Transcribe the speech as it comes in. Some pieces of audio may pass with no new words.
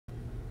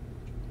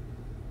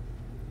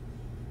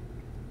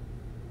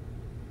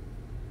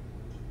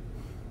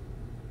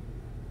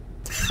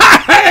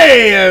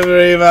Hey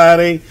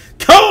everybody,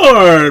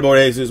 Cardboard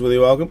Jesus with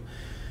you, welcome.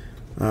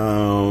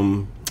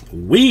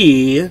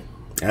 We,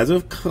 as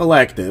a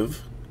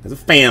collective, as a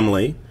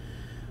family,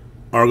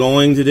 are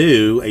going to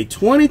do a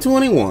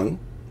 2021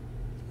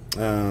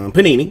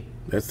 Panini,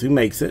 that's who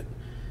makes it,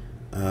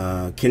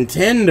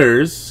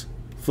 Contenders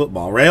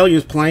Football. Rail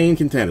is playing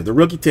Contenders, the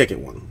rookie ticket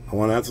one.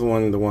 That's the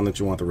one that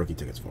you want the rookie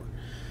tickets for.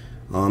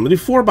 I'm gonna do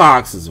 4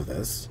 boxes of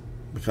this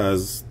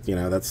because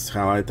that's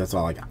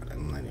all I got.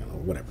 And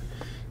whatever.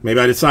 Maybe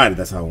I decided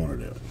that's how I want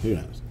to do it. Who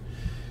knows?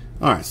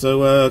 All right,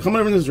 so come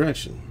over in this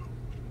direction.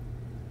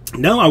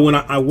 No,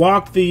 I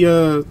walked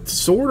the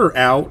sorter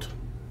out,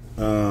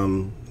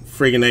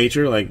 friggin'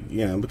 nature,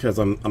 because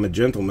I'm a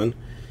gentleman,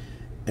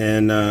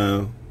 and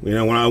when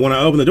I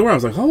opened the door, I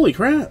was like, holy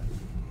crap,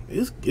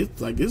 it's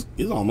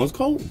almost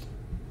cold.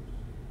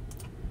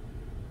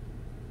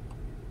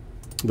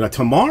 But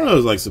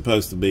tomorrow's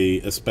supposed to be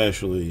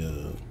especially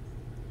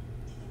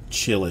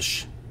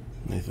chillish,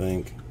 I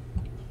think.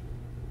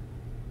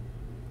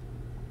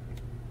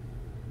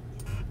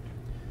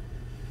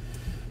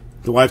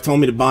 The wife told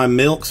me to buy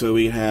milk so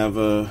we have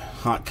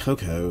hot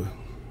cocoa.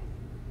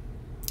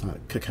 Hot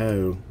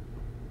cacao.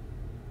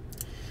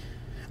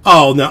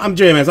 Oh no, I'm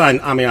JMS.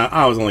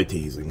 I was only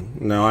teasing.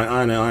 No,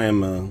 I know I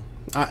am.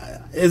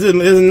 This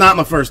is not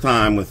my first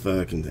time with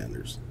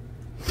Contenders.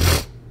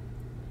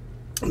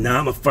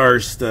 Not my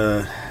first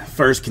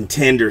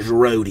Contenders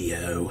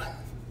rodeo.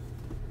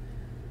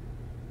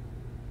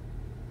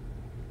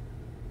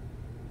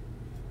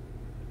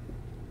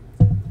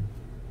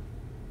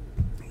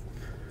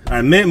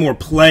 I meant more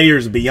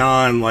players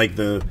beyond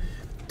the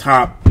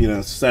top,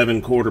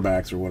 7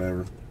 quarterbacks or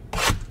whatever.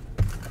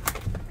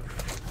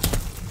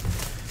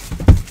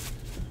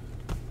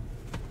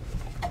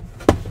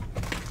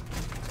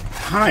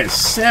 High as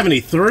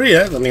 73.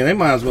 I mean, they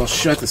might as well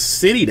shut the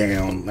city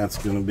down. That's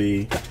going to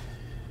be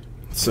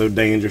so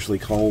dangerously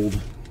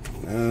cold.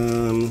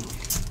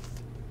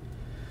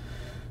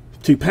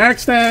 2-pack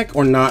stack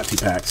or not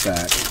 2-pack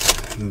stack?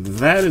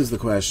 That is the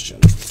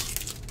question.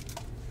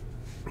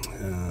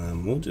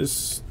 We'll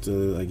just,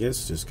 I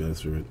guess, just go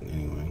through it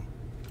anyway.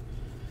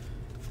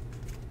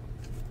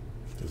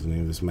 Doesn't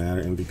any of this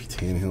matter. MVP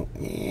Tannehill.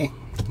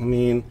 I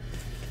mean,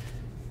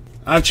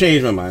 I've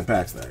changed my mind.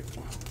 Pack stack.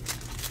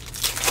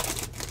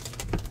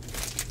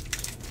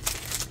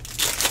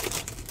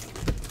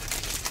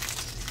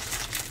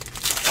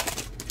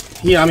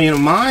 Yeah, I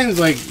mean, mine's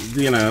well,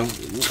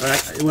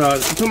 I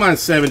put mine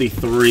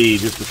 73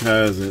 just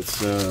because it's,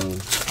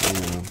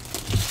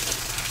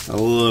 a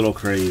little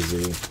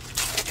crazy.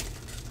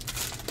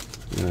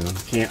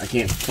 I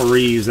can't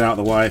freeze out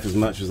the wife as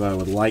much as I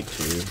would like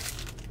to.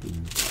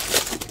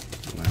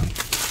 Wow.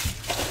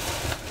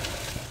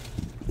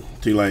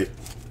 Too late.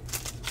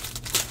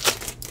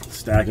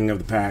 Stacking of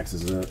the packs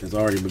has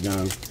already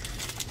begun.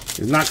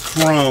 It's not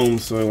chrome,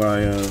 so I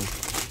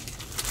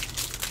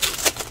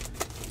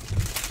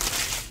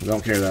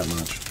don't care that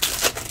much.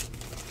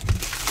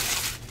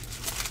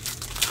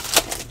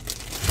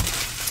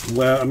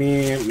 Well, I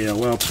mean,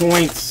 well,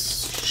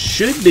 points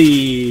should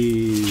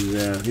be,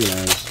 who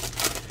knows.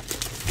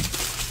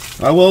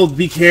 I will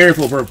be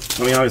careful I'm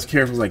as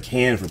careful as I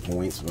can for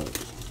points, but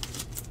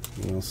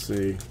we'll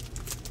see.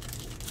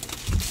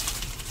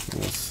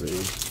 We'll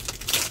see.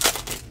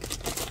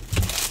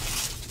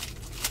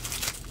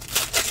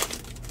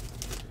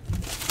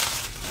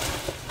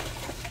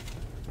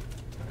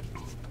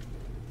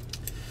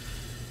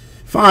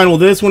 Fine, well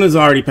this one is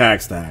already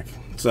pack stack.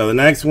 So the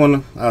next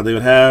one, I'll do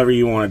it however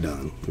you want it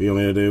done. If you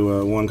want me to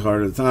do 1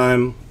 card at a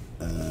time,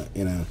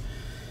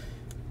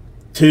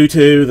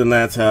 2-2, then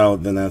that's how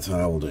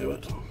we'll do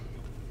it.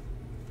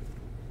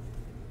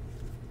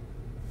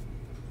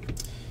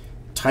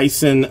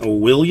 Tyson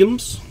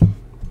Williams,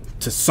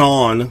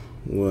 Tyson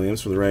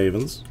Williams for the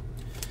Ravens.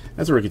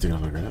 That's a rookie ticket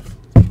autograph.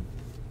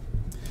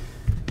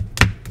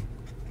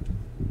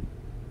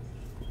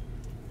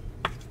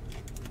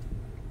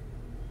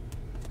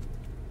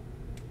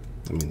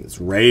 I mean,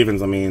 it's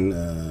Ravens. I mean,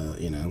 I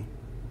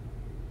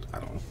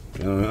don't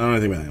know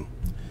anything about him.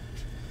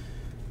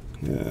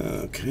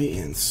 Okay,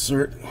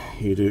 insert.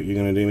 You're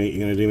gonna do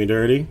me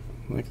dirty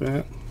like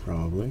that,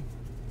 probably.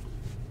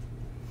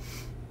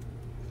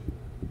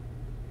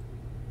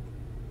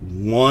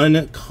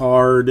 1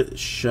 card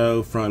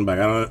show front and back.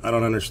 I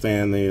don't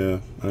understand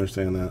the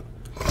understand that.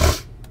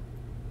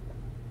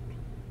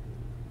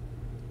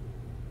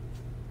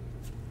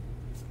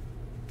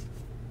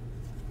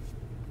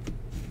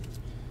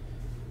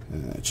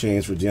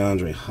 Change for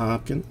DeAndre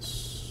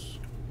Hopkins.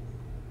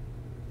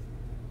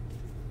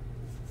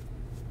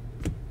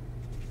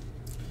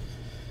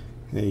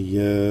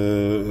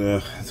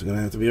 It's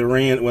gonna have to be a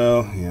random.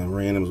 Well, yeah,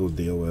 randoms we'll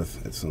deal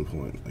with at some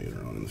point later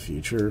on in the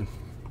future.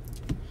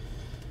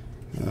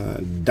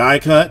 Die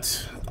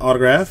cut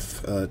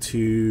autograph,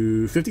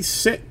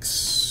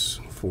 256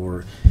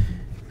 for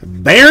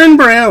Baron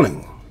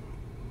Browning,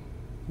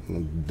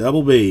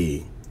 double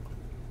B.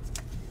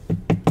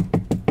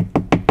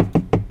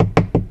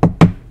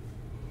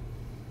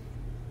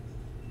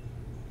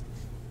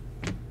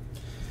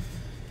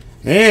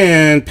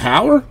 And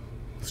Power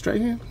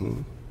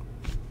Strahan.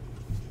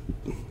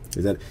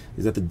 Is that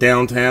the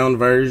downtown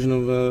version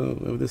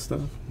of this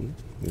stuff?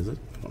 Is it?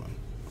 Hold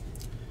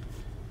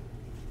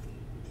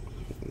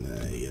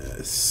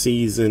on.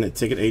 Season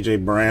ticket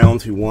AJ Brown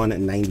to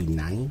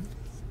 199.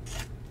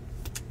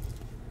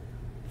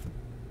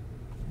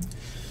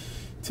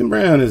 Tim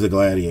Brown is a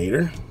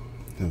gladiator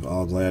of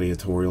all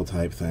gladiatorial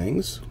type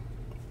things.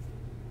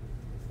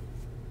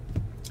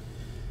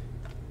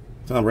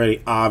 Tom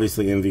Brady,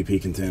 obviously MVP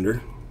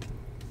contender.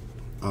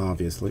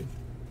 Obviously.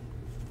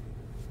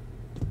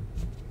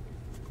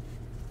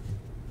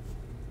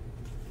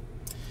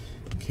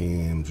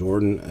 Cam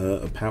Jordan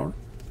of Power.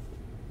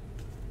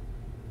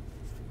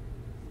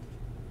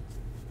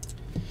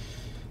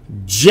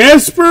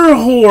 Jesper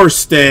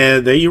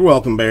Horsted. You're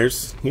welcome,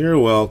 Bears. You're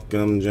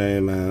welcome,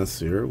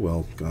 JMS. You're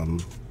welcome.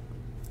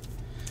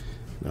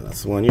 No,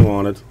 that's the one you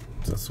wanted.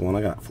 That's the one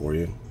I got for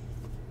you.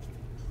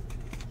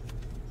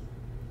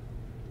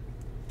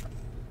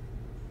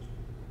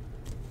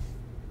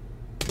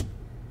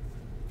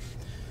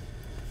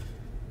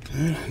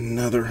 And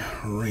another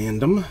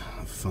random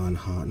fun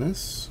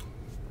hotness.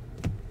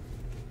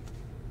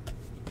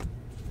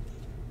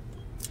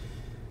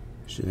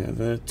 Should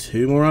have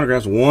 2 more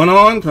autographs. 1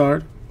 on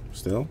card.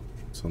 Still,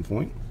 at some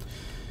point.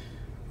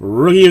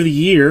 Rookie of the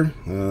Year.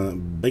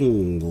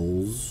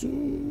 Bengals.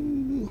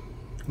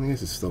 I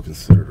guess it's still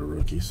considered a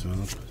rookie, so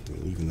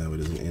even though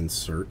it is an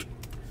insert.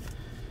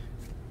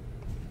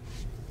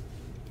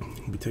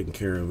 I'll be taking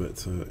care of it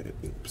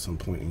at some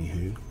point,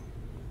 anywho.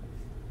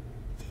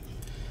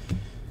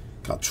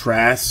 Got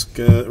Trask,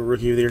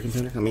 Rookie of the Year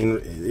contender. I mean,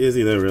 is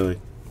he though, really?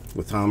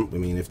 With Tom, I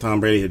mean, if Tom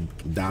Brady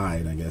had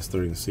died, I guess,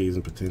 during the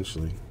season,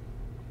 potentially.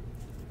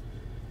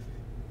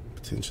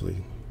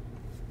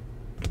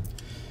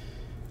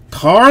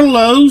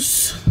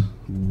 Carlos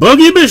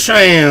Boogie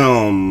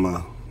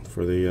Basham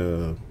for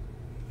the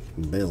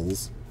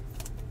Bills.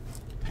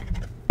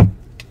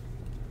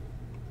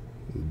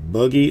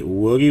 Boogie,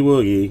 woogie,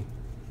 woogie.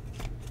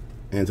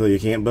 Until you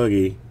can't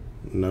boogie,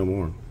 no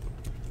more.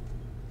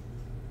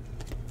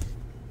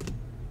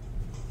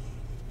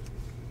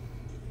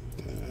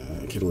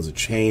 Kittle is a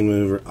chain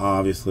mover,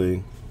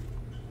 obviously.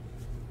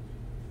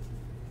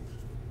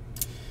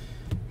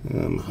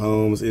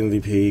 Holmes,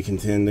 MVP,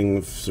 contending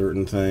with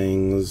certain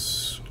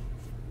things.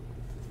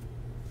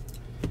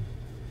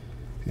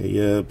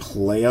 A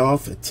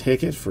playoff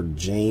ticket for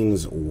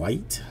James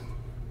White.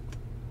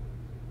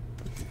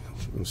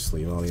 I'll just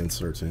leave all the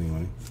inserts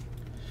anyway.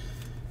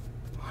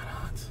 Why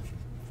not?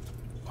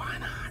 Why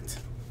not?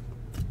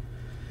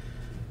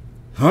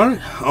 All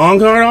right,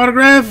 on-card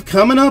autograph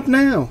coming up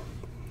now.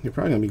 You're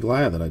probably gonna be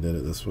glad that I did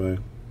it this way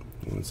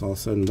when it's all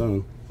said and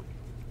done.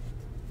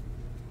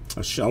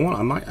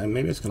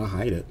 Maybe it's gonna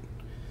hide it,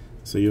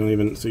 so you don't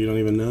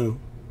even know.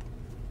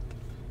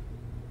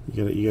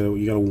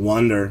 You gotta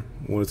wonder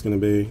what it's gonna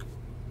be.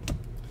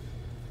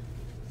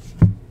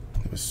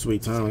 Have a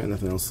sweet time. I got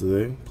nothing else to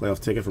do.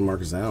 Playoff ticket for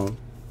Marcus Allen.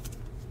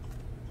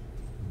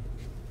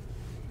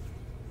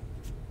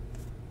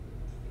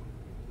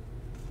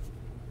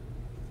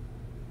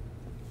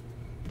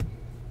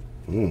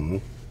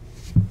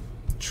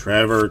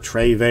 Trevor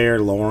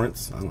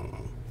Lawrence. I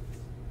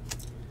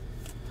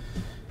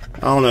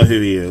don't know who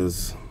he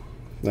is.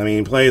 I mean,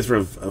 he plays for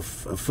a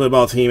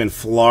football team in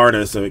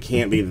Florida, so it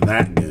can't be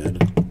that good.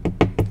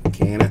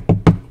 Can it?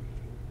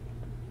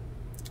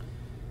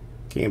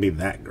 Can't be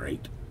that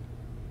great.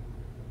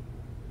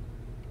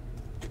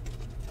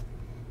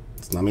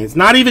 I mean, it's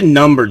not even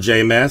numbered,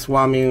 JMS.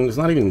 Well, I mean, it's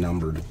not even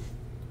numbered.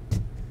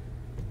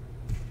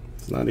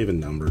 It's not even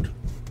numbered.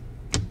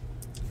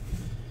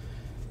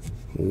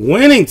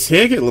 Winning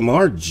ticket,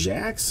 Lamar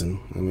Jackson.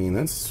 I mean,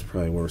 that's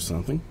probably worth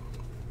something.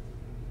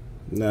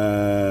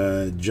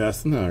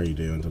 Justin, how are you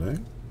doing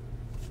today?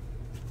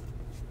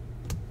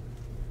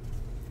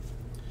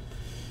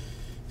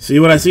 See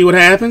what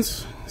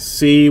happens?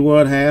 See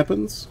what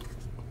happens?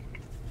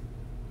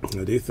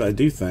 I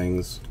do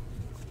things.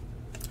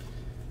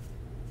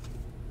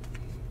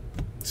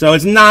 So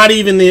it's not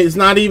even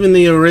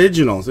the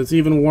originals. It's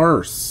even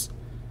worse.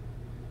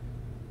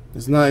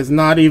 It's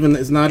not even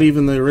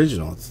the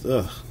original. It's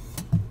ugh.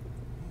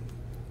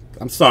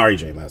 I'm sorry,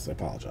 JMS. I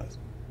apologize.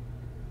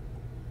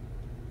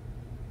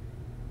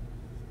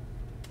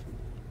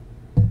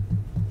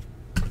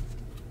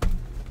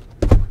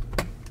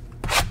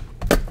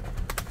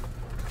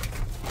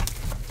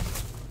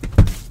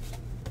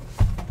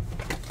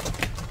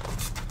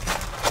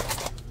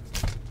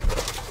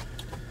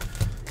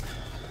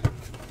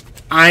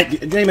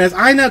 JMS,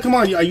 I know. Come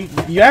on,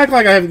 you act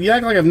like I've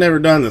never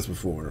done this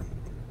before.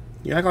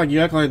 You act like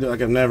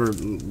I've never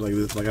like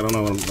this. Like I don't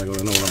know what I'm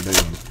doing.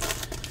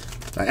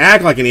 I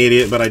act like an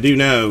idiot, but I do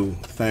know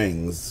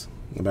things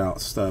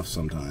about stuff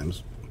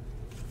sometimes.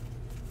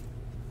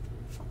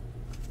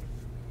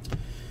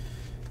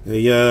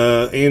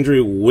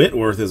 Andrew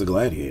Whitworth is a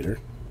gladiator.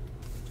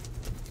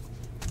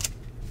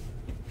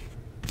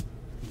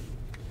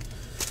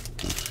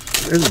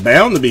 There's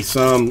bound to be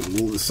some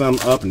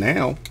up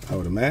now, I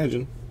would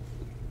imagine.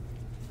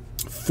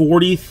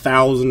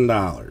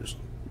 $40,000.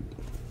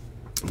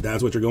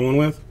 That's what you're going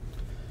with?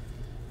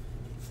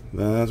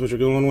 That's what you're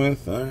going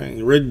with? All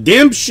right.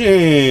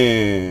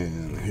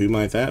 Redemption. Who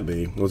might that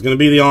be? Well, it's going to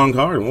be the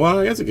on-card. Well,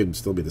 I guess it could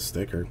still be the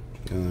sticker.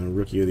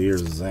 Rookie of the Year,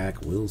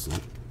 Zach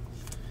Wilson.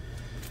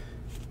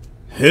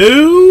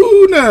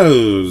 Who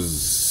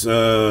knows?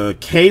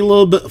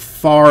 Caleb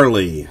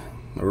Farley.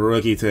 A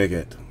rookie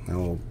ticket. I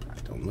don't know.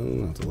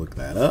 I'll have to look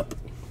that up.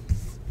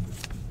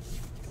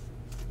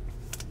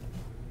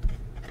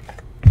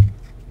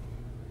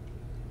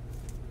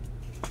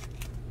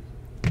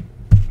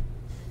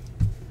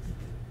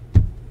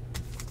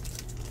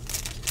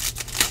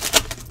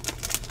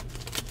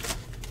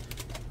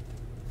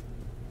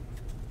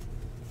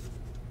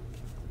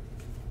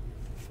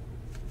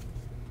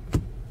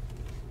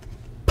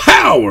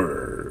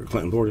 Power!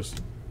 Clinton Portis.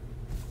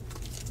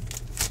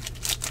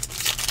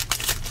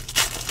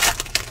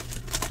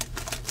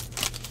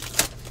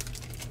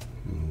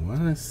 Why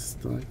did I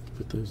still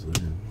put those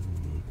there?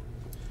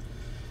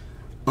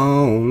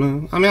 Oh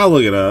no! I mean, I'll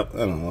look it up. I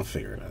don't know. I'll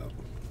figure it out.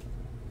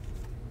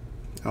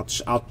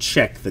 I'll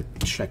check the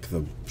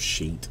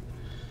sheet.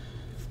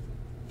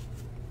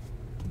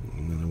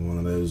 Another one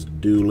of those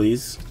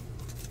doolies.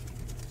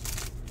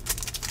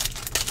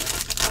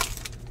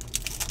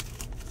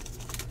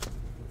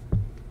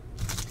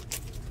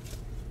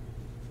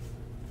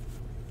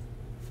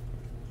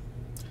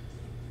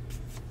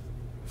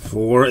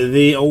 For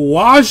the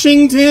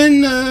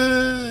Washington,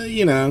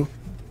 you know,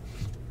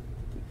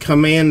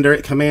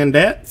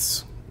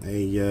 Commandettes,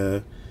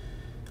 a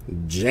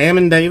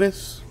Jamin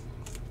Davis.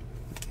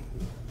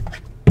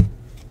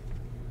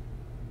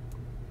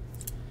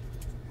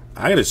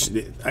 I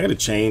gotta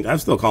change. I'm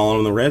still calling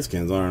them the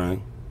Redskins, aren't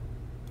I?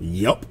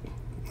 Yup,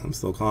 I'm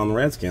still calling them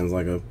the Redskins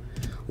like a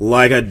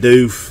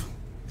doof.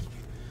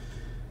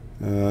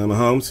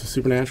 Mahomes,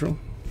 Supernatural.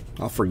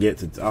 I'll forget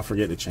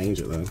to change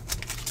it though.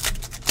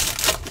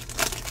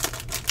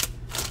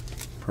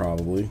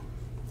 Probably.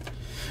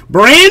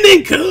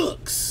 Brandon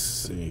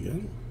Cooks. There you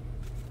go.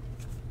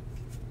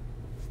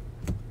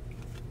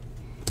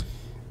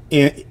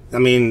 And, I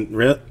mean,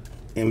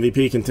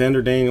 MVP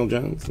contender Daniel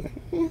Jones.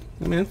 I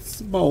mean,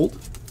 it's bold.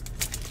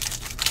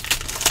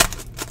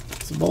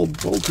 It's a bold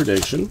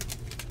prediction.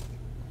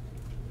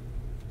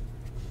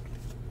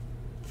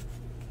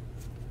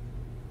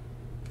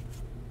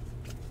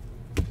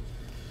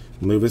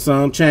 Moving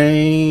some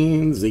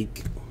chains.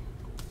 Zeke.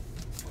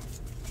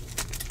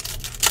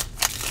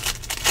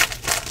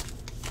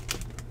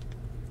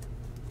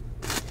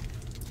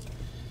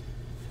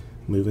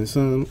 Moving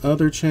some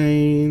other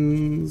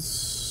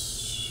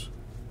chains.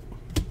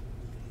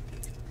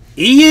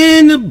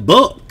 Ian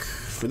Book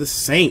for the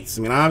Saints.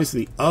 I mean,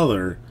 obviously the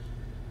other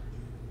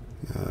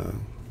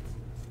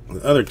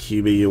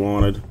QB you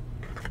wanted.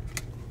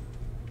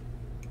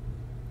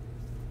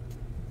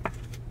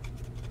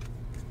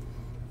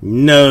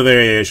 No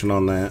variation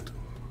on that.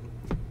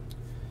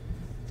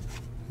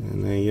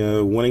 And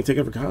a winning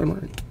ticket for Kyler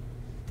Murray.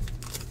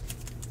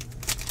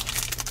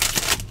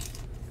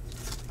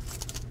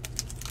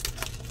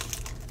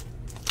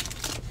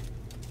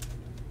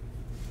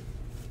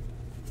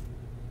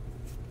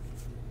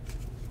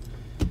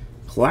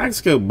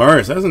 Plaxico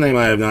Burress. That's a name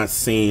I have not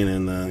seen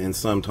in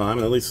some time,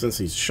 at least since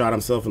he shot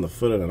himself in the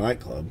foot at a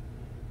nightclub.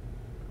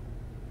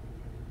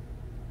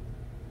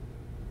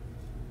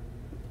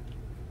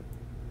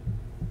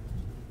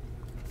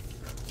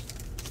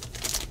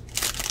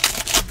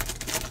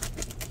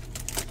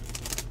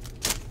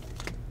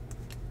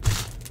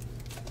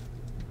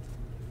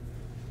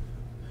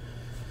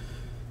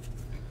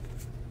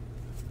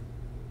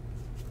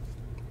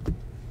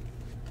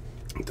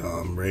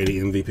 Tom Brady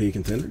MVP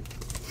contender.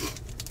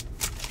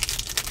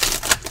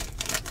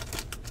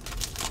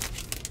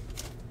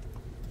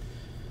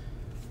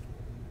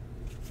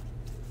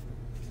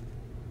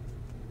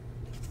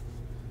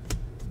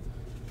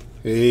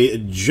 A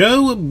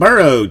Joe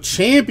Burrow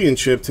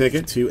championship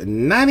ticket to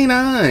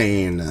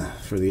 99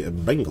 for the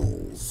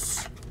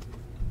Bengals.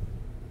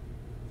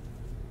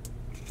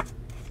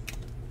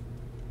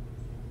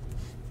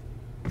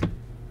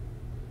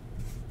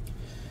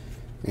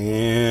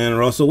 And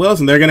Russell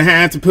Wilson, they're going to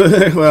have to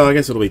put, well, I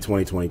guess it'll be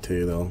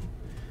 2022 though.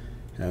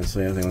 I was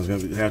going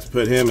to have to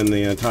put him in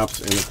the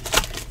tops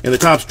in the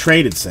tops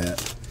traded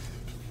set.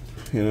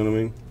 You know what I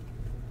mean?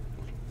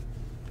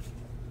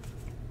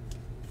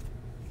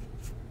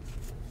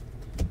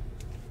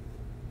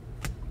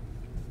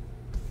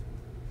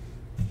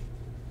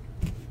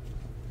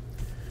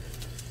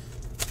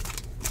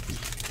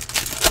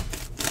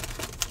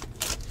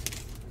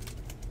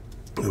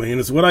 I mean,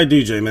 it's what I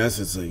do, J-Mess.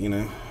 It's, you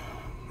know,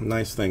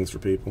 nice things for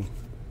people.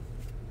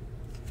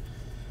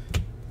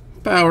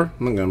 Power,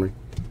 Montgomery.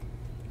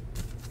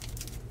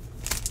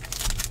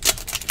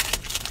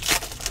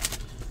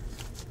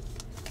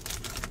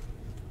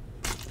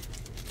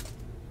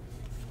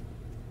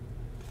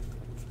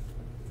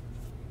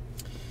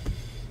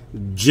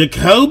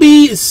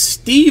 Jacoby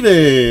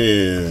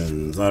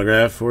Stevens,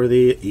 autograph for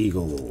the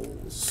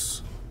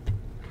Eagles.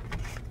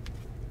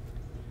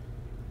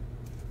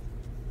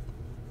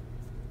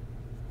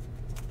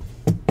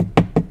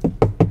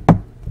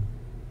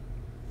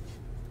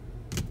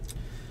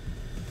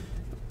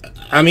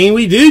 I mean,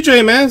 we do,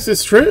 JMS.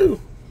 It's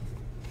true.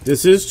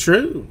 This is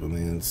true. I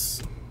mean,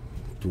 it's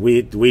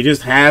we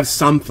just have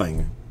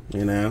something,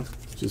 you know.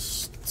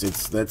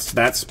 That's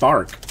that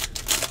spark.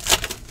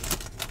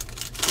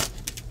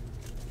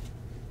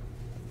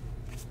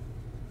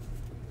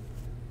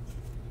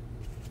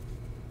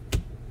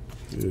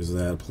 Here's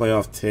that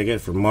playoff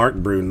ticket for Mark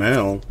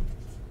Brunell.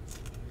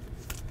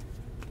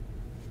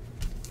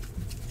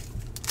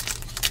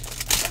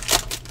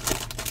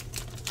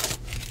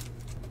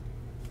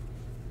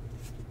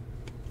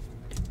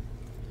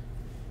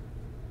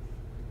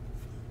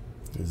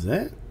 Is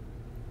that?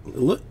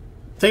 Look,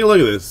 take a look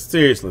at this.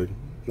 Seriously.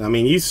 I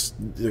mean,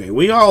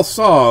 we all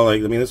saw,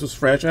 like, I mean, this was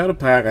fresh out of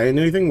pack. I didn't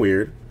do anything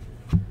weird.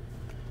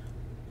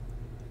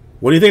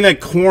 What do you think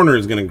that corner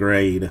is going to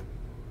grade?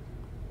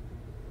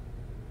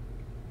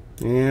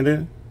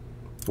 And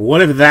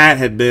what if that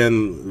had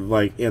been,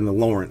 like, in the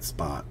Lawrence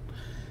spot?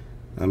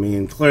 I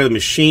mean, clearly the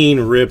machine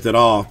ripped it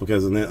off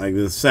because, like,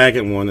 the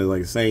second one is,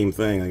 like, the same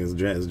thing. Like,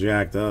 it's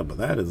jacked up. But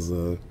that is,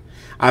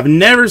 I've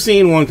never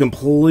seen one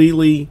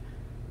completely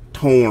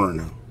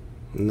torn.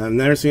 I've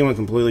never seen one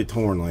completely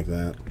torn like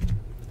that.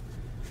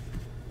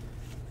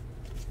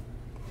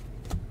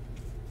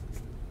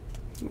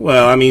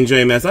 Well, I mean,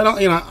 JMS, I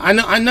don't, you know,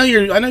 I know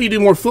you do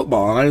more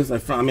football, and I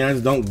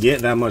just don't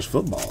get that much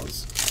football.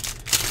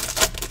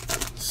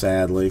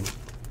 Sadly,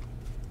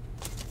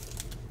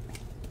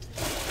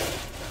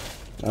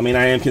 I mean,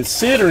 I am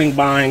considering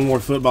buying more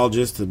football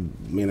just to,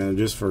 you know,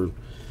 just for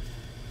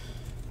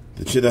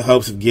the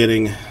hopes of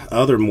getting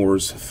other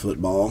Moore's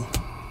football.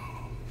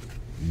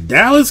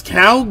 Dallas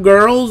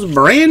Cowgirls,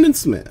 Brandon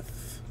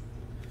Smith,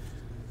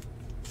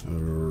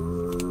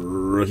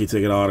 rookie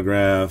ticket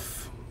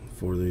autograph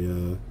for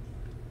the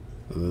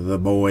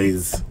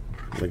boys,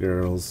 the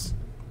girls.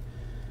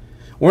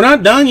 We're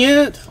not done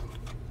yet.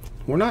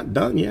 We're not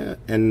done yet,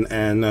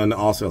 and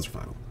all sales are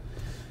final.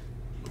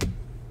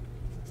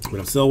 But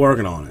I'm still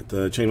working on it.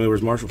 The chain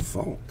movers, Marshall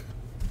Falk.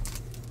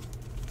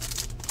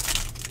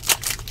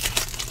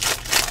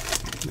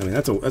 I mean,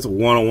 that's a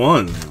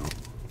 101 now.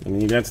 I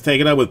mean, you have to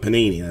take it up with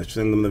Panini. I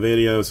send them the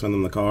video, send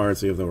them the card,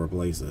 see if they'll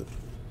replace it.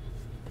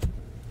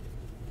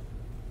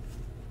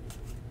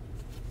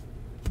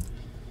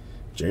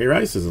 Jerry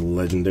Rice is a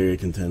legendary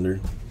contender.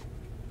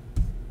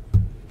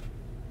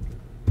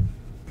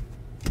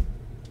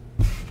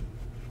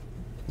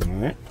 All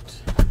right,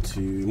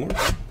 2 more.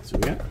 Let's see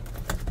what we got.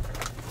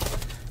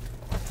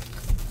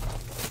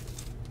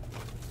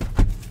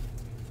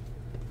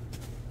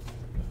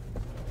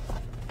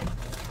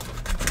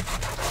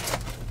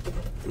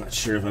 I'm not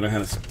sure if I know how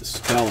to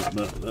spell it,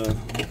 but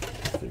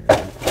figure it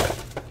out.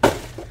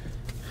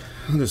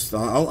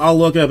 I'll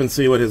look up and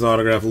see what his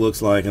autograph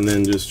looks like, and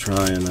then just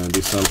try and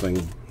do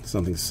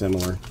something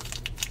similar.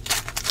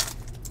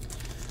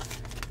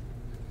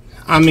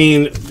 I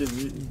mean,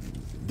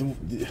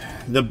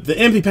 the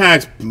MP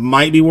packs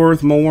might be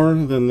worth more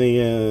than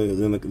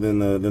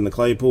the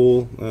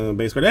Claypool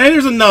base card. Hey,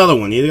 there's another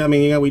one. I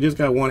mean, we just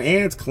got one,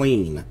 and it's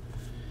clean,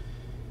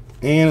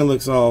 and it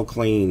looks all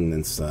clean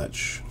and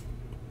such.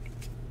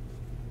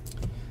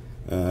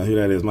 Who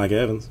that is? Mike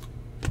Evans.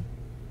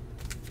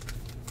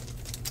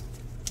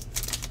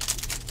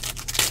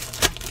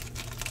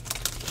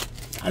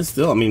 I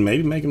mean,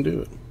 maybe make him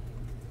do it.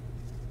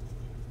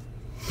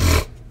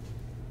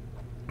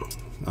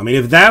 I mean,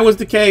 if that was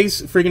the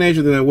case, Freaking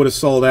Nature, then it would have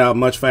sold out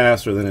much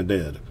faster than it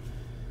did.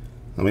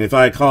 I mean, if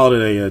I had called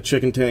it a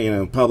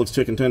Publix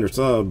chicken tender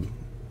sub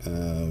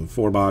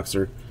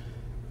 4-boxer,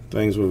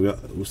 things would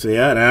have, see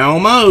that,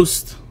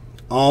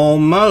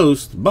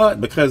 almost,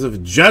 but because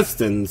of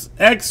Justin's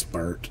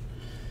expert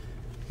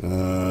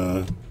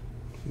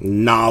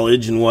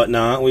knowledge and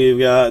whatnot, we've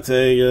got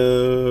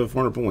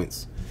 400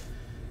 points.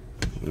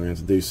 We're going to have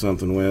to do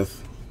something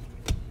with.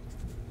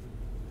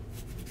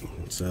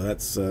 So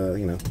that's,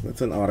 you know, that's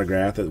an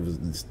autograph that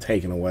was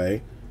taken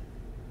away.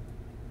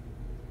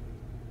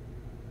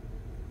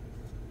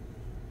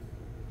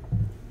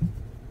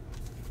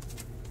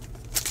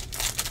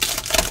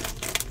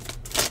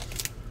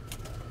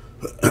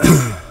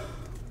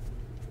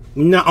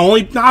 Not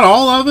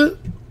all of it.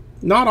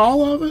 Not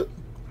all of it.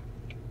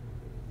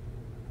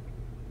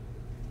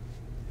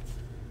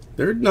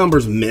 There are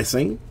numbers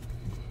missing.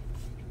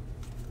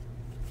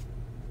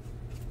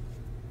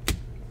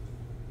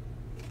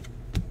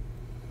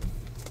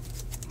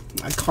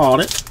 I caught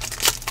it.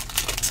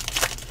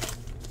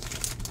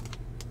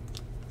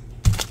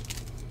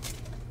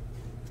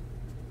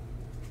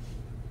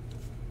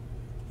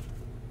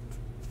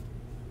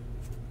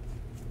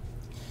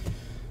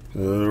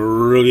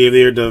 Rookie of the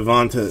year,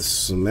 Devonta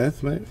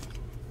Smith, maybe.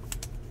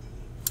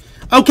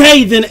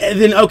 Okay,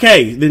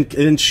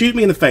 then shoot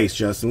me in the face,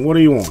 Justin. What do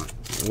you want?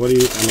 What do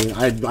you? I mean,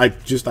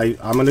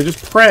 I'm gonna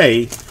just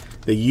pray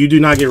that you do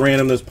not get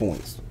randomness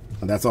points.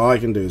 That's all I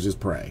can do is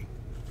just pray.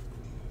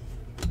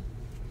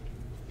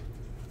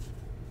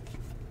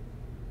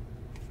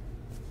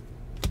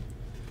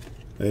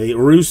 A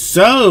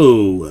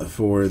Rousseau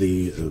for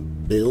the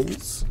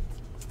Bills.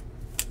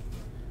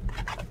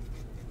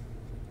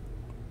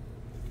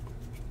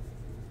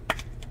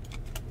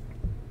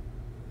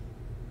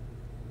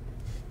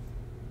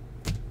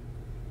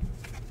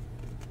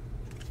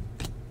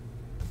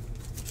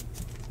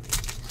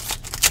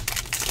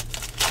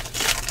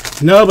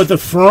 No, but the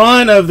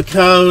front of the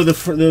code,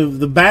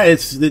 the back,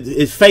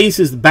 it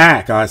faces the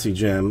back, Aussie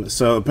Jim.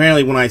 So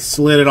apparently, when I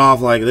slid it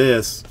off like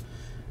this,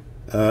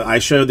 I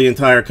showed the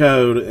entire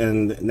code,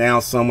 and now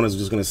someone is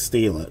just going to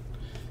steal it,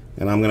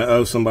 and I'm going to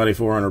owe somebody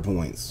 400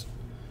 points.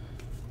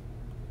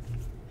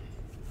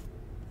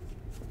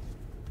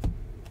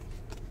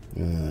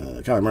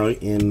 Kyler Murray,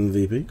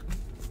 MVP.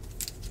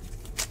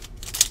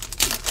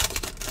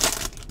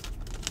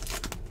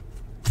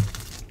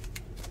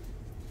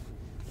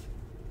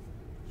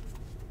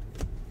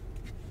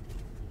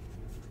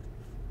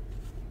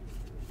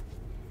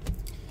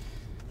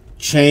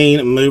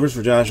 Chain movers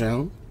for Josh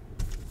Allen.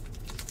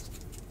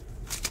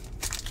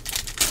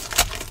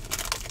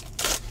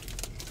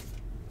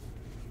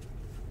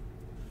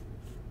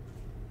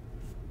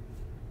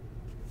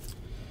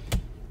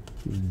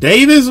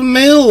 Davis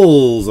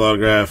Mills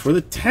autograph for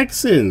the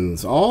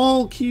Texans.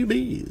 All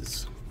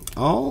QBs.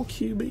 All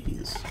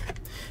QBs.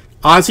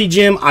 Aussie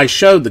Jim, I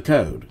showed the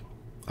code.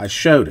 I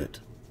showed it.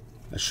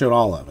 I showed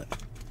all of it.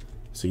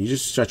 So you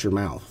just shut your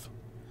mouth.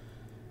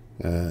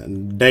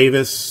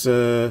 Davis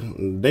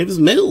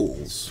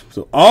Mills.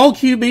 So all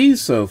QBs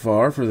so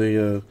far for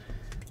the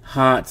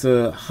hot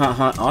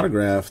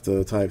autographed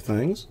type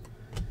things.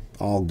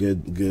 All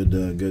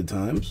good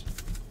times.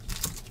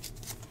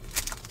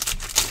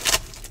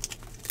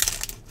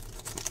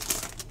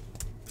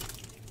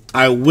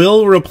 I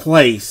will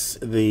replace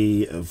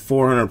the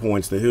 400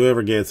 points to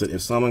whoever gets it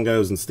if someone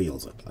goes and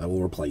steals it. I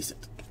will replace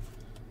it.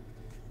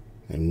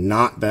 I'm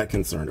not that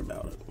concerned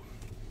about it.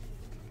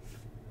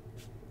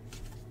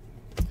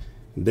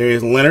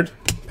 Darius Leonard,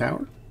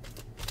 power.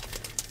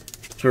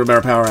 Turbo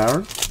Power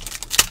Hour.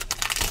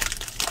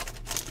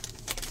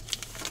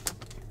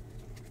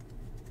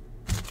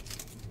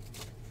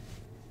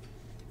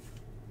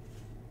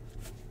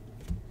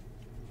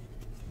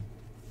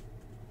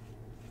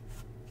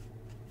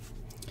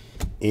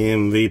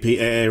 MVP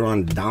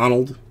Aaron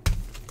Donald,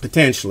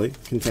 potentially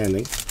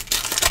contending.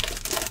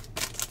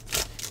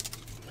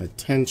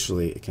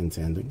 Potentially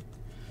contending.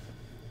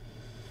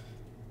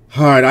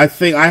 All right, I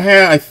think I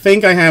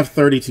have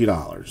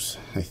 $32.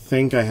 I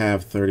think I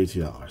have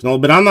 $32. No,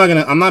 but I'm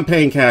not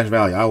paying cash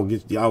value. I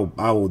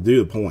will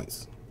do the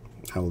points.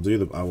 I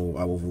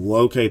will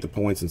locate the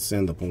points and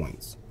send the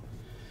points.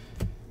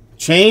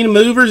 Chain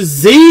mover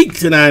Zeke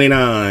to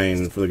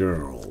 99 for the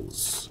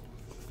girls.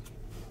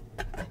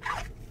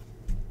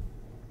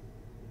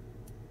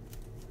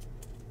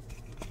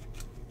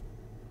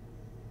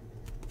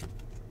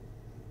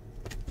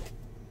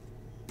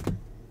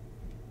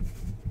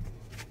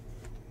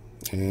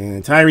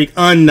 And Tyreek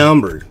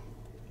unnumbered.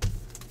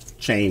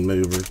 Chain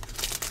mover.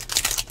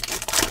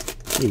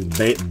 He's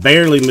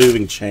barely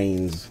moving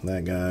chains,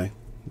 that guy.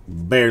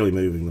 Barely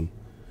moving them.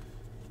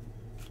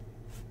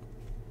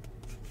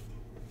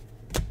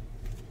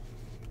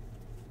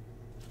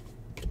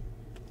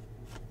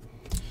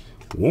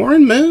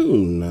 Warren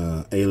Moon,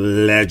 a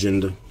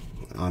legend.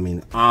 I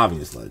mean,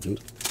 obvious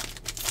legend.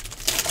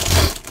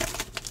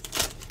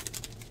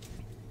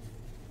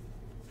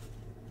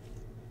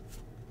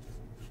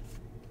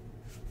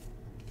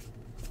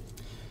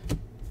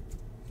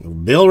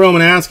 Bill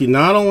Romanowski,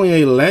 not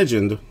only a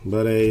legend,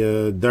 but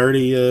a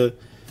dirty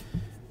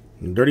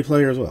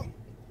player as well.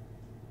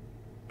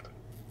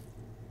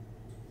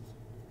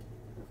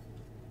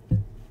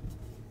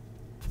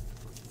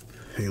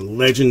 A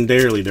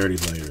legendarily dirty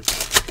player.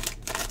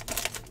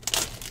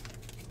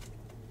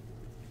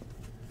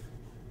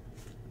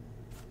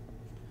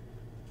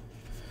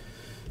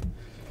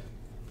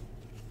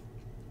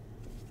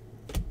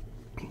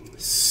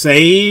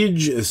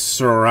 Sage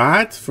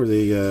Surratt for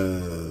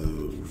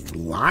the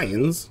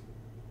Lions.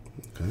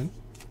 Okay.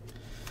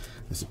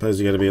 I suppose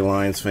you got to be a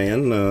Lions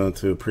fan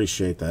to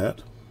appreciate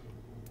that.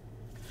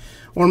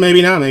 Or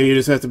maybe not. Maybe you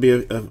just have to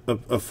be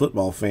a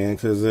football fan,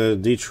 because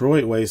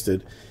Detroit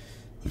wasted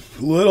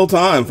little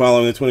time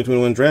following the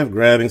 2021 draft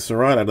grabbing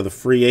Surratt out of the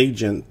free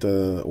agent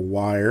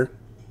wire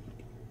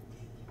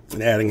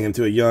and adding him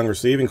to a young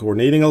receiving corps,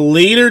 needing a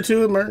leader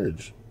to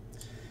emerge.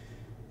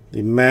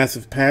 The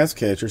massive pass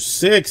catcher,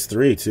 6'3",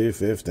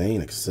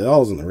 215,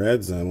 excels in the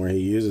red zone, where he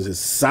uses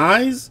his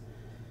size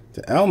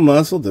to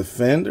outmuscle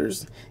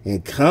defenders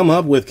and come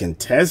up with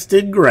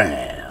contested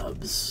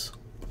grabs.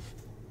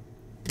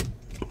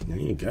 There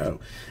you go.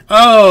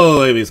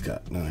 Oh, maybe it's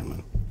cut. No, never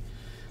mind.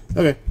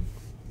 Okay.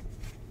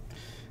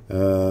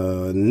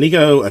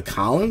 Nico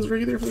Collins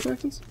rookie there for the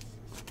Texans.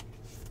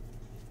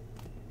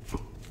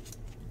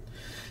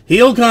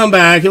 He'll come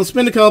back. He'll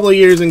spend a couple of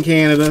years in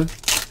Canada,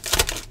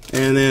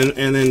 and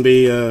then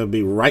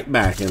be right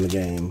back in the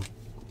game.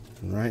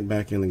 Right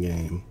back in the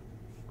game.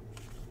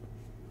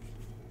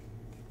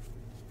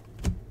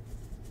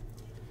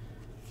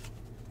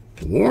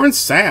 Warren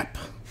Sapp.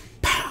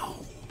 Pow.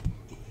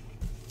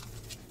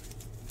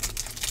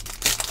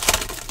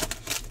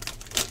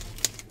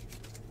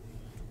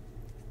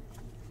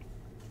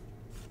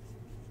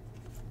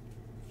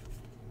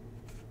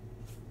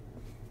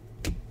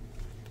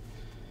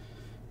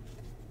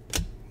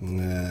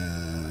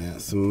 Yeah,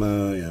 some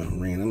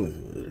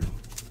random.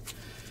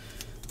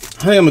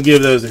 I think I'm gonna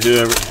give those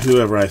to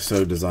whoever I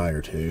so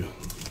desire to.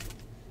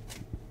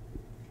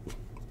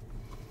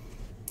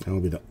 I'll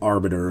be the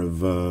arbiter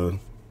of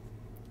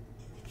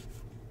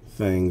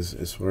things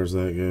as far as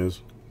that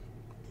goes.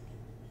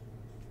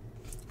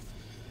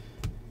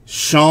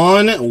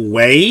 Sean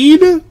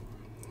Wade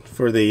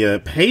for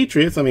the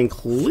Patriots. I mean,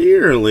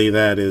 clearly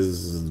that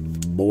is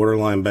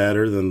borderline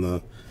better than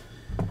the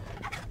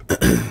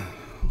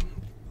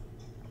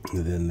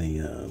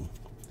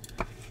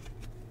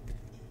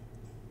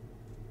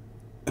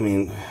I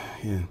mean,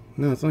 yeah,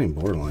 no, it's not even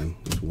borderline.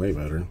 It's way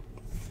better.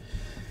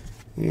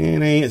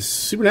 And a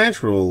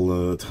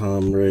supernatural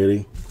Tom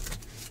Brady.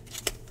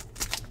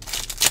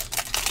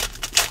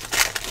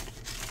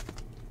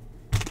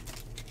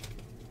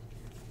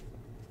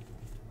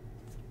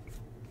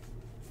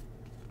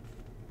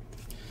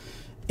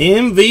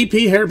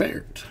 MVP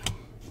Herbert.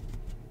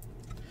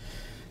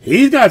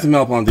 He's got some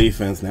help on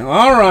defense now.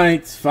 All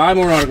right, 5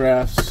 more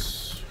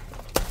autographs.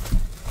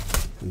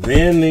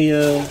 Then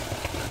the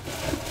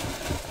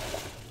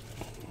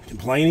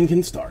complaining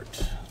can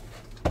start.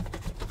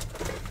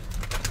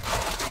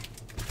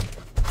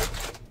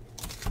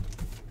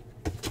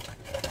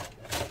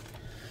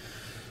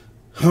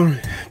 All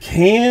right,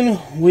 can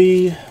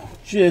we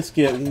just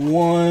get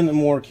one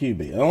more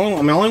QB? I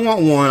only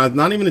want one. It's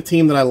not even a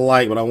team that I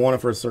like, but I want it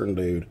for a certain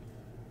dude.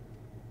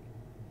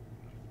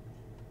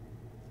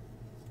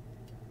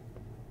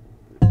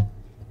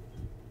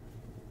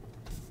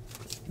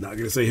 Not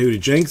gonna say who to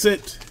jinx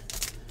it.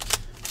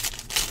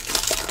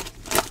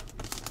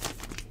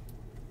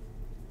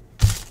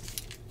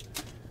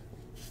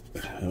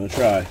 I'm gonna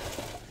try.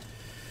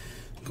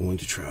 I'm going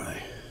to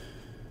try.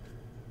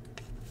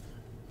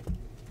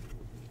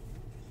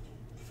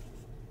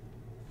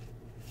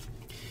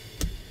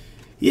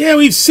 Yeah,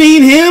 we've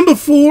seen him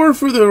before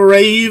for the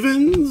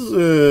Ravens.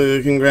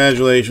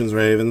 Congratulations,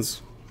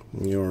 Ravens.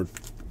 Your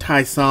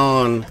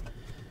Tyson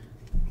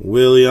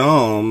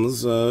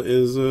Williams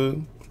is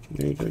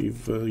there you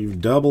go.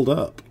 You've doubled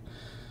up.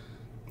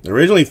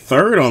 Originally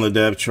 3rd on the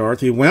depth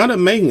chart, he wound up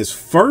making his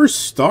first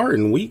start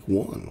in Week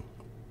 1.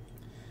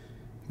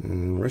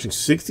 Rushing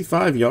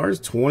 65 yards,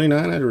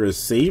 29 at a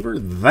receiver.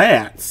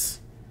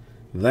 That's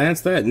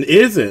that. And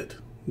is it,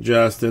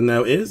 Justin?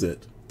 Now, is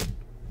it?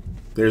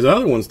 There's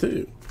other ones,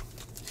 too.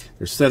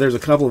 There's a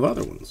couple of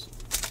other ones.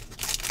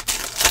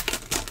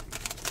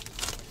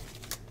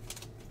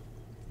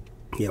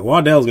 Yeah,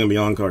 Waddell's going to be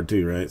on card,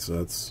 too, right? So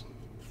that's...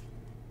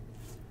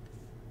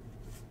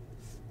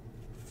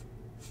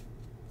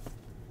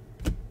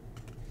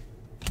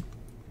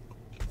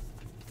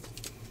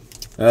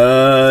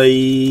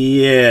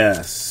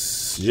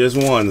 yes. Just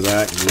one,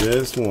 Zach.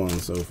 Just one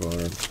so far.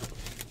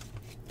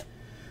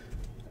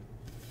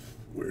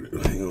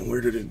 Hang on,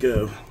 where did it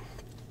go?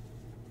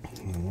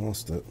 I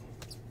lost it.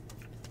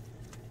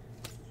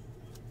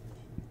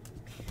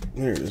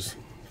 There it is.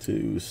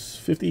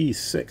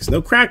 256.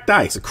 No cracked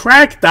dice. A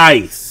cracked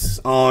dice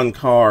on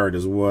card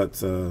is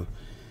what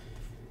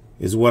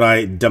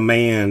I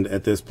demand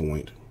at this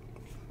point.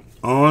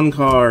 On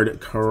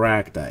card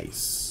cracked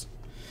dice.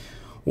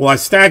 Well, I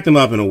stacked them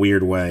up in a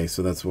weird way,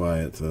 so that's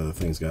why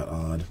things got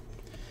odd.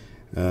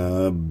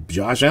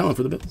 Josh Allen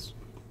for the Bills.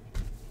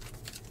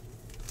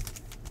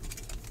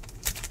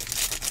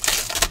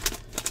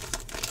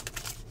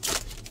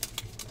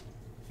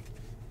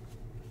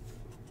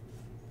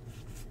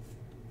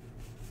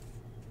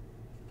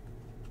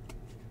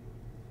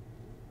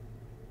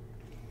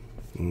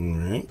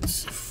 Alright,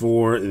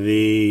 for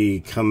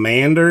the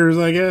Commanders,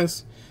 I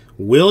guess,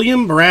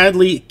 William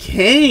Bradley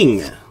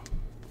King.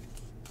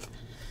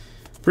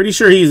 Pretty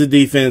sure he's a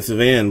defensive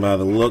end by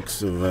the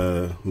looks of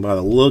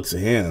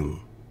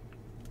him.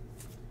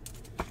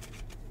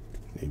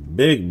 A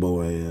big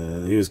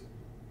boy.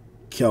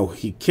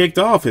 He kicked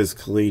off his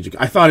collegiate.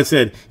 I thought it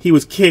said he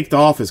was kicked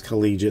off his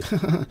collegiate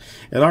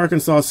at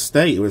Arkansas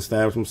State. He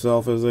established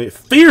himself as a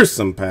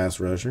fearsome pass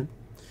rusher.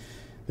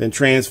 Then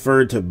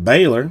transferred to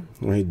Baylor,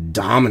 where he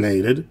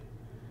dominated,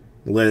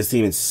 led his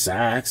team in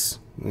sacks,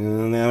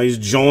 and now he's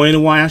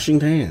joined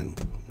Washington.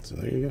 So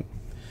there you go.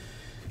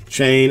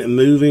 Chain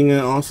moving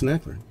Austin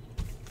Eckler.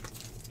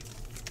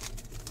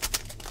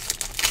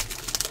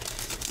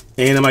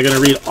 And am I going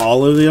to read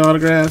all of the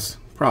autographs?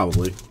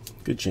 Probably.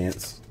 Good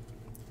chance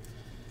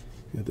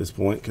at this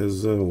point,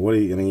 because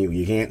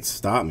you can't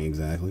stop me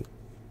exactly.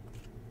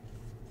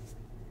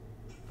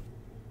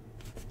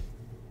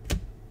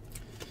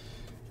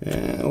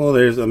 Yeah, well,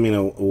 there's, a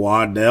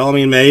Waddell. I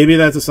mean, maybe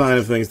that's a sign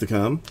of things to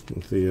come.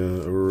 With the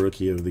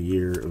Rookie of the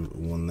Year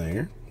one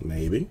there.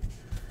 Maybe.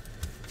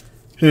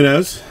 Who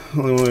knows?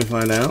 Only way we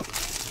find out.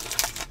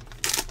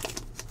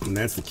 And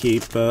that's to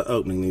keep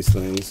opening these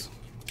things.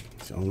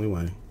 It's the only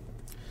way.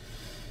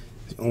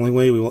 It's the only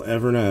way we will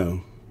ever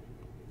know.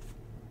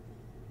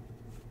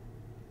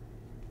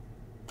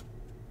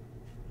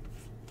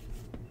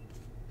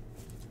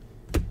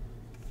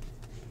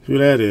 Who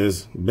that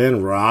is?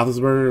 Ben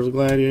Roethlisberger's a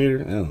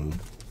gladiator? I don't know.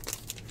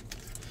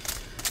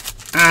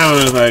 I don't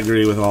know if I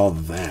agree with all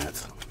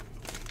that.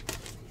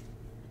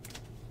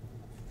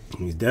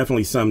 He's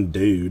definitely some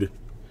dude.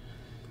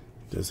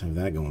 Does have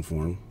that going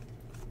for him.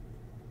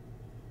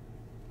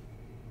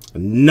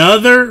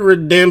 Another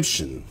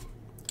redemption.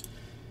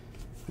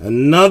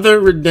 Another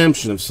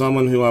redemption of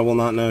someone who I will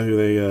not know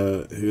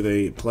who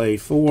they play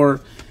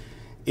for.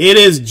 It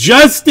is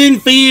Justin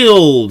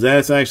Fields.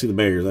 That's actually the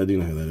Bears. I do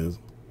know who that is.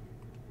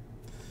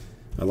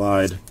 I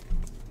lied.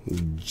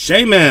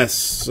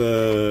 Jameis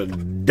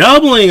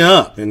doubling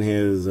up in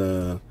his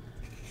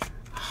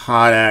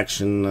hot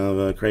action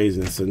of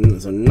craziness. So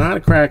not a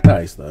cracked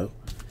ice, though.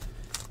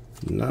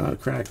 Not a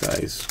cracked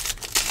ice.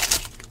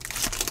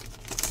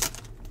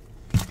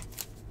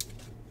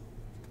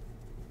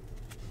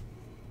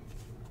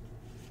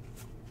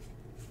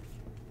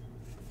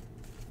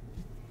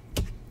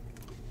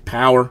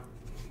 Power.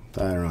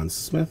 Tyron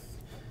Smith.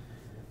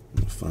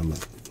 Find my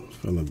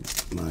boom,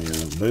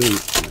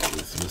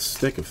 the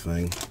stick of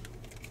thing.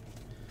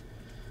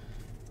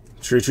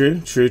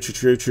 True.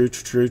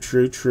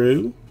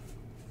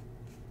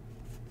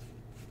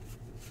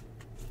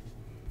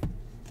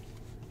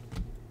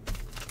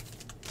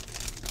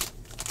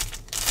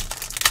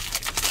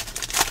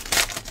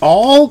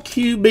 All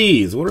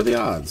QBs. What are the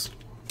odds?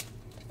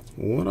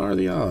 What are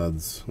the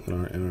odds in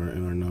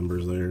our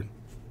numbers there?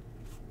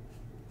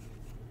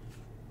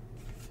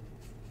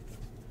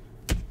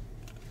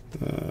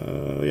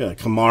 Yeah,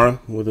 Kamara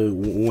with a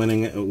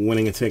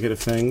winning a ticket of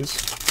things.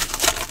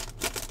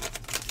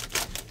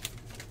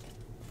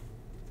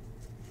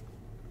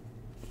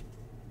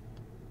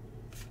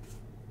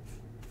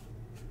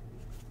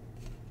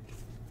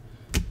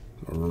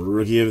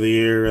 Rookie of the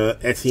Year,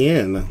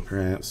 Etienne,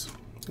 perhaps.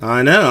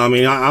 I know. I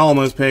mean, I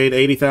almost paid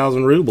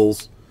 80,000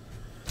 rubles.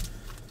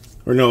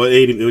 Or no,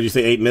 80. Would you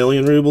say 8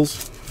 million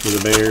rubles for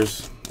the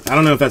Bears? I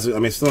don't know if that's. I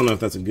mean, still don't know if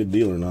that's a good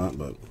deal or not,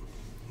 but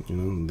you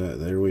know,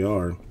 there we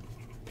are.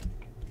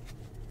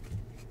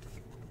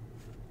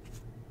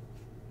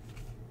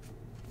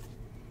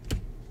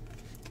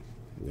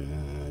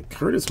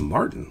 Curtis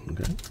Martin.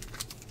 Okay.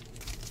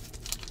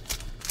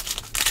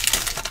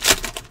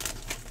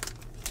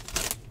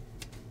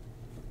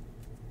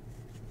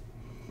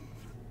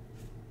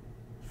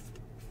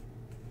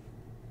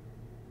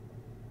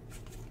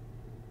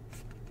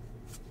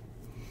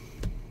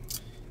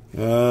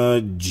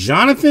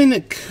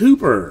 Jonathan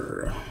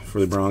Cooper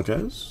for the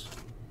Broncos.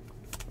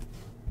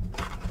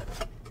 I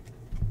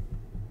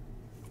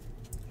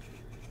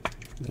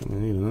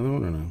need another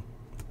one or no?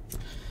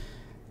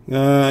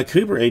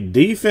 Cooper, a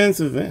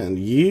defensive end,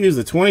 used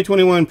the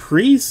 2021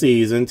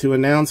 preseason to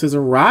announce his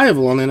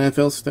arrival on the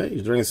NFL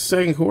stage. During the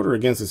second quarter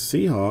against the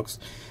Seahawks,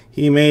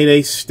 he made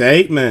a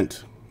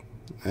statement.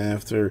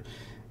 After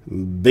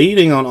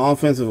beating on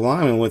offensive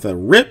linemen with a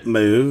rip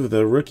move,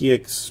 the rookie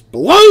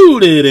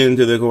exploded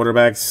into the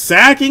quarterback,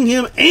 sacking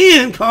him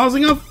and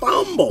causing a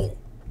fumble.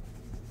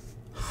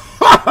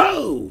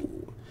 Ho-ho!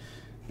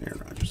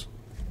 Aaron Rodgers.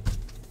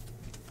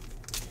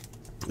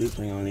 Oops,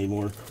 hang on, I need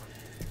more.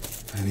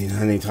 I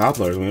need top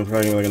loaders. I mean, I'm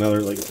probably like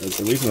another, like at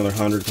least another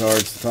 100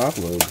 cards to top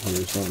load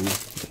or something,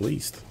 at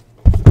least.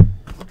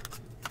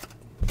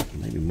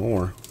 Maybe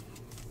more.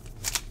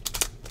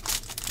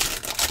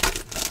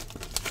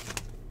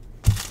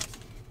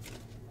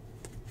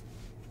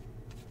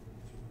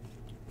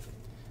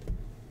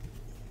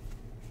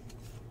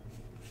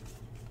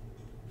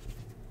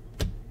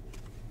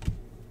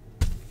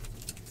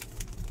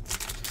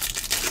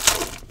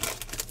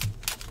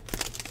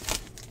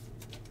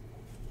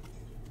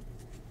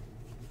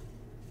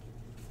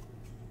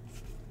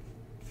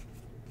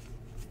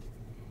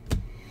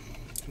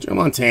 Joe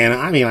Montana,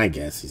 I mean, I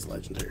guess he's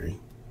legendary.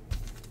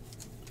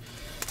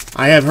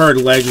 I have heard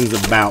legends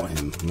about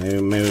him.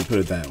 Maybe put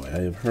it that way. I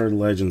have heard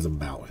legends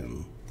about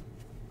him.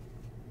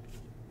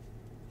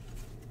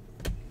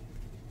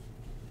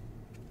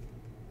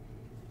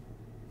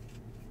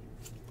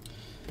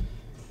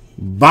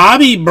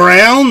 Bobby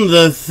Brown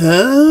the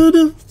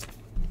third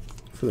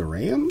for the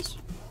Rams.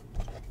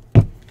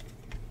 I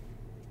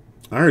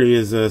heard he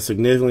is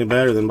significantly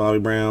better than Bobby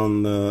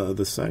Brown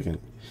the second.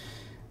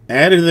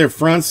 Added to their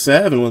front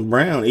seven with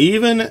Brown,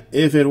 even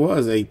if it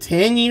was a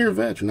 10-year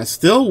veteran. I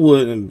still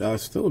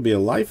would be a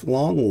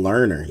lifelong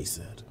learner, he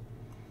said.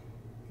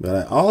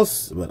 But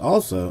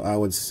also, I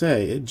would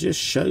say it just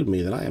showed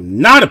me that I am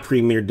not a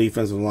premier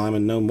defensive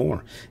lineman no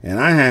more, and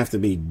I have to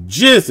be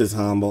just as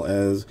humble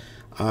as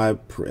I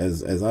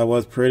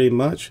was pretty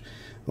much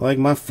like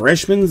my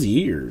freshman's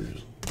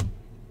years.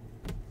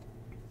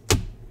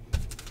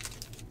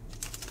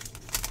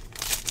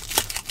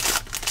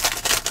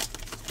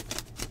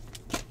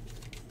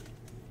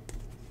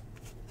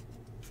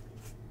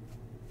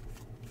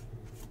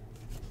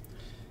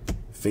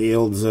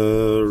 Fields,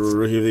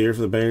 Rookie of the Year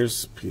for the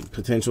Bears.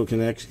 Potential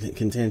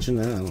contention.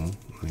 I don't know.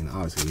 I mean,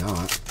 obviously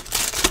not.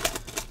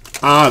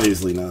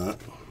 Obviously not.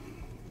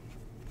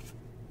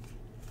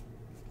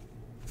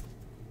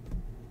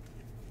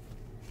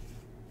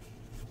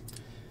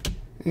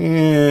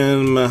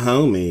 And my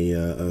homie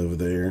over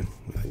there.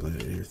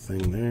 Gladiator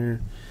thing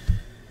there.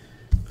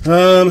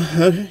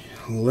 Okay.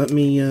 Let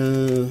me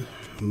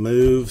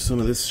move some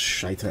of this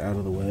shite out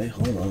of the way.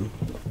 Hold on.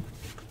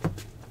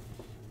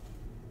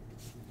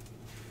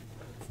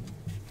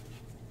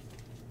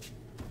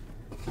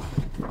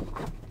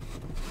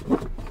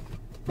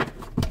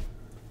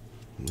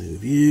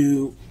 move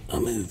you.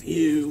 I'll move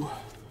you.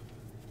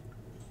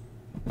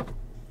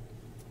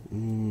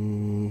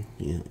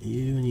 Yeah,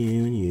 you and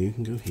you and you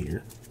can go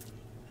here.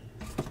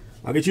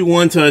 I'll get you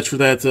one touch for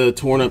that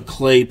torn up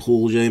clay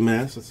pool,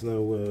 J-Mass. That's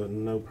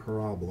no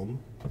problem.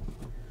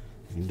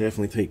 You can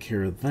definitely take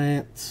care of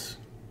that.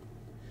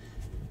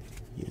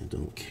 Yeah,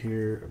 don't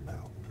care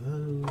about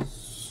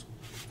those.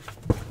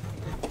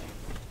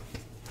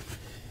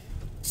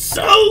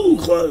 So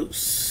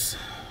close.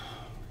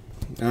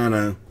 I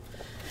know.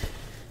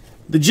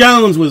 The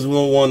Jones was the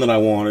one that I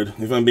wanted.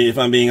 If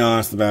I'm being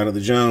honest about it,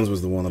 the Jones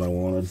was the one that I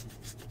wanted.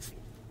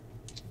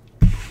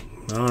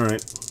 All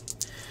right.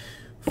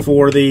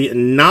 For the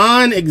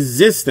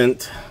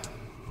non-existent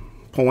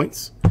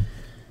points,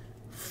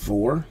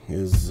 4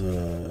 is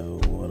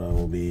what I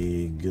will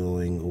be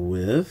going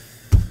with.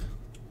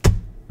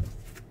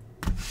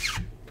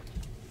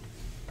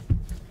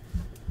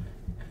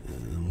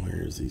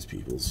 Where's these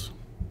people's?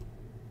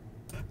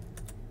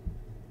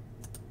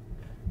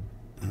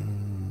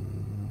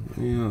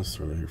 Yeah, let's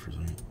throw it here for a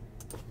second.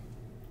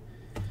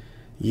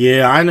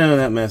 Yeah, I know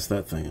that messed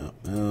that thing up.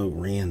 Oh,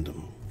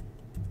 random.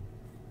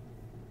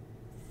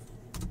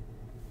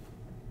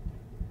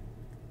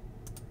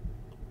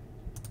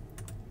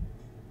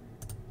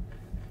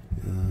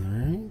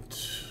 Alright.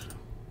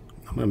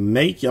 I'm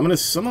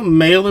gonna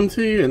mail them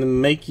to you and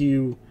then make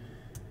you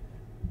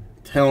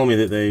tell me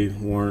that they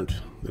were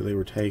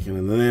taken,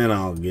 and then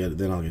I'll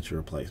get your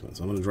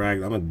replacements. I'm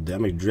gonna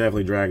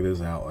definitely drag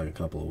this out like a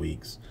couple of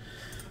weeks.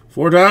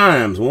 4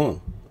 times.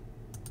 1,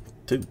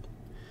 2,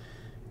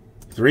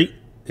 3,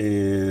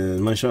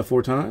 and money shot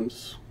 4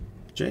 times.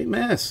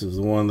 J-Mass is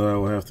the one that I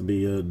will have to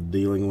be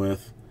dealing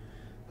with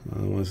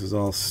when this is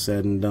all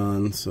said and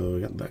done. So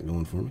I got that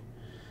going for me.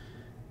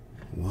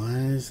 Why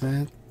is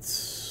that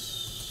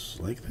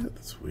like that?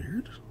 That's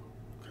weird.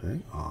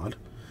 Okay, odd.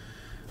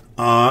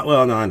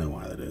 Well, no, I know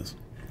why that is.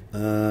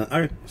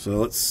 Okay, so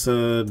let's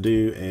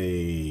do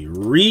a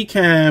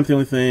recap. The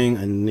only thing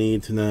I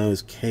need to know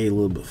is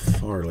Caleb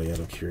Farley, out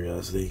of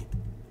curiosity.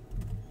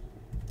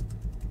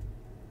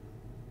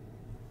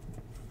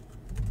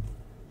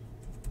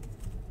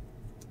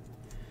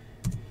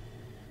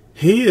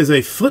 He is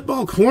a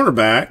football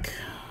cornerback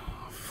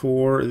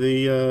for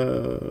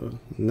the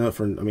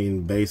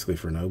basically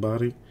for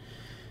nobody.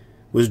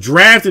 Was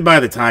drafted by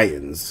the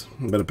Titans,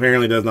 but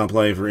apparently does not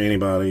play for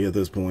anybody at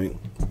this point.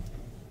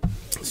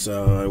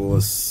 So I will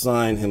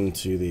assign him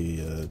to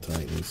the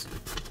Titans.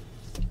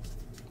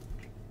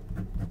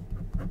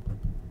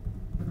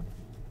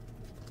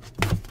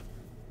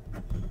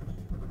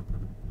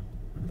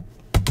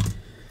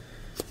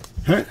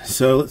 All right,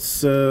 so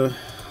let's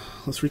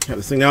recap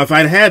this thing. Now, if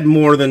I'd had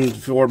more than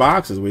 4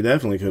 boxes, we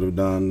definitely could have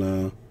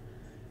done,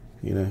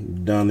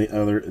 done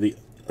the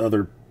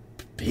other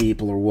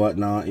people or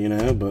whatnot,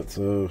 But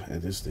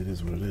it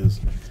is what it is.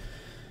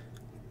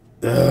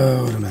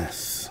 Oh, what a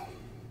mess.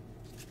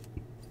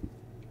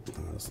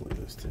 Let's leave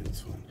this too.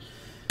 It's fine.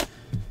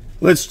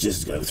 Let's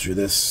just go through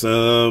this.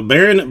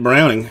 Baron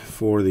Browning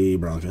for the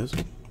Broncos.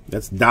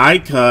 That's die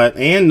cut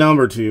and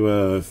number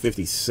to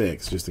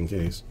 56, just in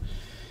case.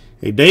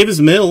 Hey, Davis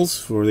Mills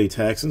for the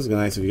Texans.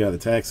 Nice if you got the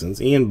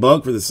Texans. Ian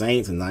Buck for the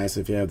Saints. And nice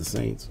if you have the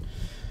Saints.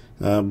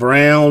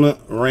 Brown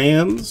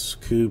Rams.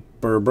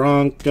 Cooper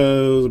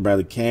Broncos.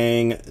 Bradley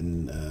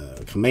King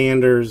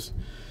Commanders.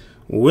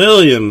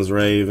 Williams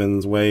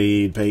Ravens.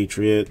 Wade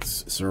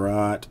Patriots.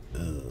 Surratt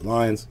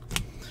Lions.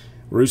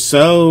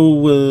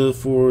 Rousseau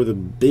for the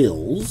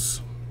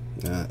Bills.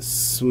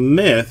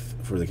 Smith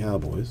for the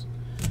Cowboys.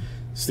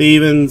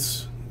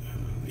 Stevens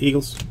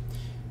Eagles.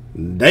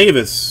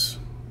 Davis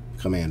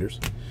Commanders.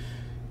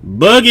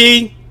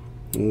 Boogie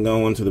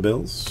going to the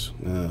Bills.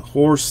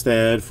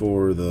 Horsted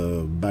for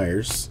the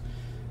Bears.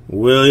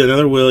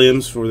 Another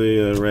Williams for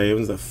the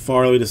Ravens. That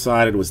Farley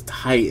decided was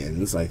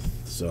Titans.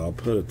 So I'll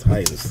put a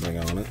Titans thing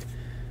on it.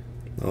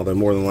 Although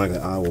more than likely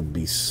I will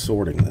be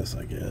sorting this,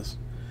 I guess.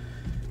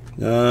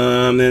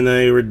 Then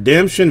a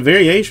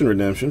variation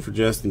redemption for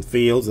Justin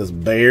Fields. That's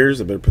Bears.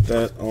 I better put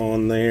that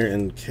on there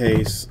in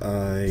case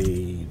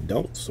I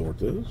don't sort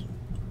those.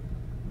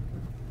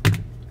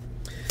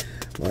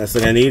 Last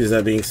thing I need is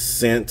that being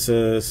sent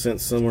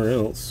somewhere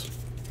else.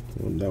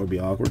 That would be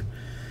awkward.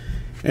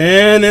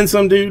 And then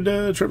some dude,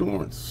 Trevor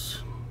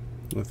Lawrence,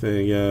 with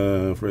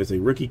a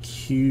rookie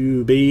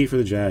QB for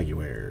the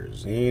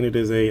Jaguars, and it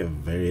is a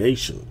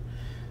variation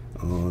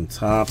on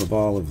top of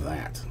all of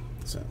that.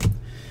 So,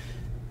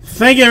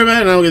 thank you,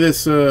 everybody, and I'll get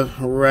this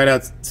right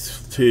out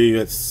to you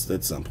at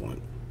some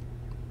point.